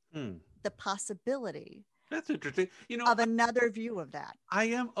the possibility. That's interesting. Of another view of that. I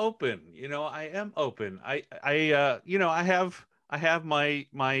am open. I am open. I have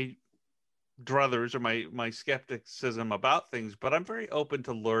my druthers or my skepticism about things, but I'm very open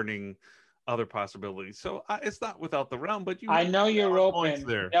to learning other possibilities. So it's not without the realm, but I know you're open.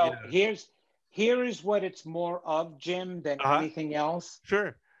 There. No, here is what it's more of, Jim, than anything else.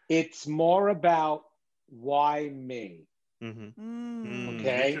 Sure. It's more about why me. Mm-hmm.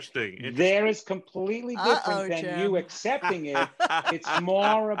 Okay. Interesting. There is completely different than Jim. You accepting it. It's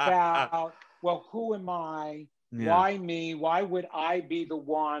more about, well, who am I? Yeah. Why me? Why would I be the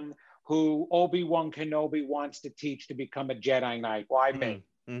one who Obi-Wan Kenobi wants to teach to become a Jedi Knight? Why me?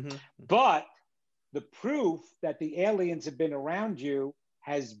 Mm-hmm. But the proof that the aliens have been around you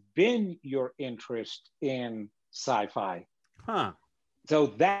has been your interest in sci-fi. Huh. So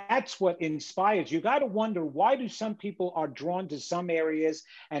that's what inspires. You got to wonder, why do some people are drawn to some areas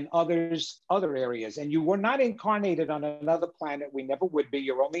and others other areas? And you were not incarnated on another planet. We never would be.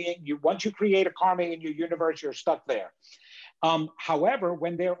 You're only once you create a karma in your universe, you're stuck there. However,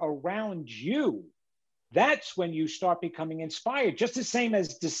 when they're around you, that's when you start becoming inspired. Just the same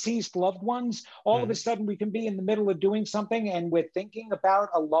as deceased loved ones. All of a sudden we can be in the middle of doing something and we're thinking about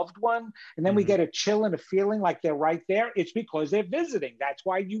a loved one, and then we get a chill and a feeling like they're right there. It's because they're visiting. That's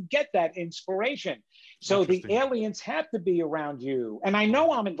why you get that inspiration. So the aliens have to be around you. And I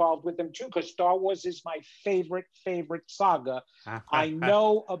know I'm involved with them too, because Star Wars is my favorite saga. I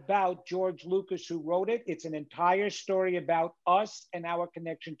know about George Lucas, who wrote it. It's an entire story about us and our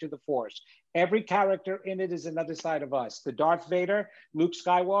connection to the Force. Every character in it is another side of us. The Darth Vader, Luke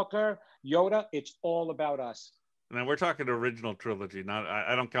Skywalker, Yoda, it's all about us. Now we're talking original trilogy. Not,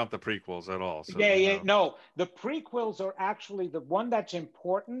 I don't count the prequels at all. So, no. The prequels are actually the one that's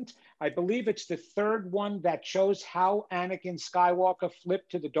important. I believe it's the third one that shows how Anakin Skywalker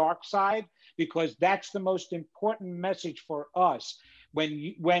flipped to the dark side, because that's the most important message for us.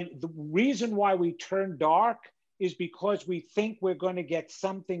 When the reason why we turn dark is because we think we're going to get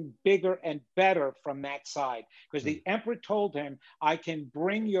something bigger and better from that side. Because the Emperor told him, I can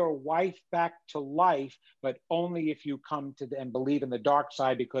bring your wife back to life, but only if you come to and believe in the dark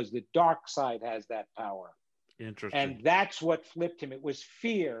side, because the dark side has that power. Interesting. And that's what flipped him. It was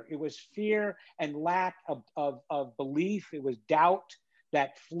fear. It was fear and lack of belief. It was doubt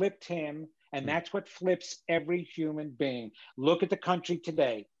that flipped him. And that's what flips every human being. Look at the country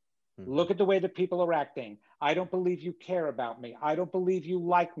today. Look at the way that people are acting. I don't believe you care about me. I don't believe you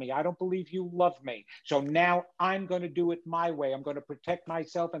like me. I don't believe you love me. So now I'm going to do it my way. I'm going to protect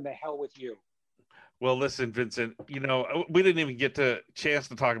myself, and the hell with you. Well, listen, Vincent, we didn't even get a chance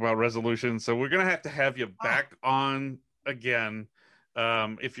to talk about resolution. So we're going to have you back on again.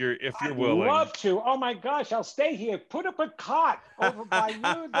 If you're willing. I'd love to. Oh my gosh, I'll stay here. Put up a cot over by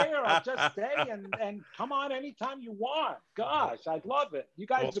you there. I'll just stay and come on anytime you want. Gosh, I'd love it. You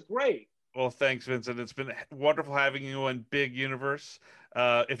guys are great. Well, thanks, Vincent. It's been wonderful having you on Big Universe.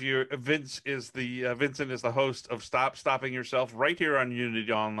 Vincent is the host of Stop Stopping Yourself right here on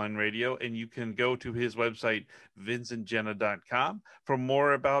Unity Online Radio, and you can go to his website, vincentgenna.com. For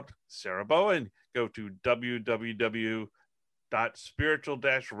more about Sarah Bowen, go to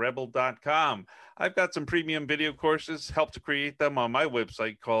www.spiritual-rebel.com. I've got some premium video courses, help to create them, on my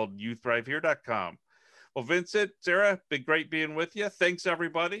website called youthrivehere.com. Well, Vincent, Sarah, been great being with you. Thanks,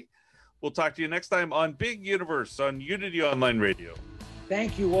 everybody. We'll talk to you next time on Big Universe on Unity Online Radio.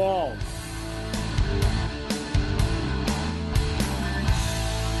 Thank you all.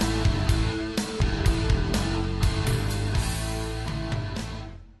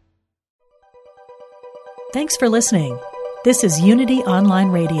 Thanks for listening. This is Unity Online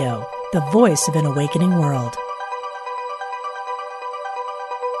Radio, the voice of an awakening world.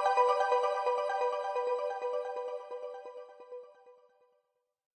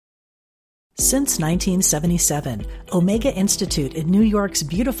 Since 1977, Omega Institute in New York's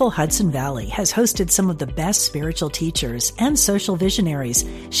beautiful Hudson Valley has hosted some of the best spiritual teachers and social visionaries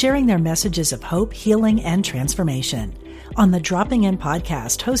sharing their messages of hope, healing, and transformation. On the Dropping In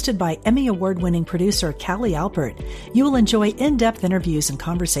podcast, hosted by Emmy Award-winning producer Callie Alpert, you will enjoy in-depth interviews and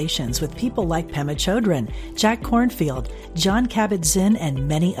conversations with people like Pema Chodron, Jack Kornfield, John Kabat-Zinn, and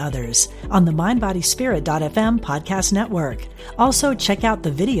many others on the MindBodySpirit.fm podcast network. Also, check out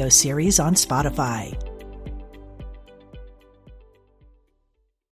the video series on Spotify.